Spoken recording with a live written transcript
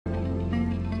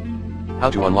How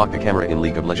to unlock the camera in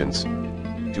League of Legends.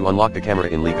 To unlock the camera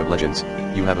in League of Legends,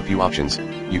 you have a few options.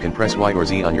 You can press Y or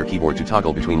Z on your keyboard to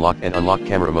toggle between lock and unlock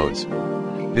camera modes.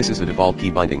 This is the default key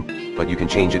binding, but you can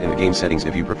change it in the game settings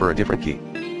if you prefer a different key.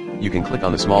 You can click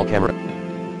on the small camera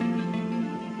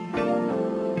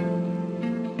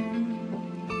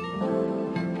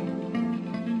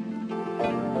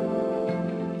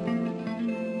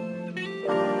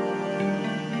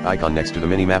icon next to the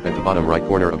mini-map at the bottom right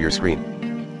corner of your screen.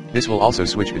 This will also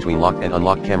switch between locked and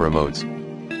unlocked camera modes.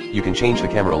 You can change the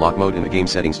camera lock mode in the game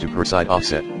settings to per side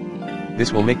offset.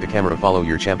 This will make the camera follow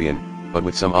your champion, but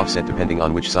with some offset depending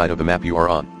on which side of the map you are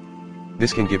on.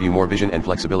 This can give you more vision and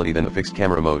flexibility than the fixed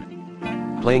camera mode.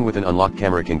 Playing with an unlocked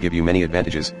camera can give you many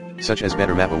advantages, such as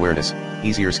better map awareness,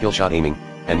 easier skill shot aiming,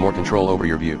 and more control over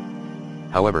your view.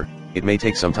 However, it may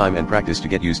take some time and practice to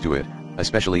get used to it,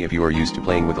 especially if you are used to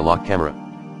playing with a locked camera.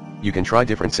 You can try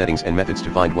different settings and methods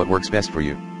to find what works best for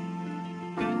you.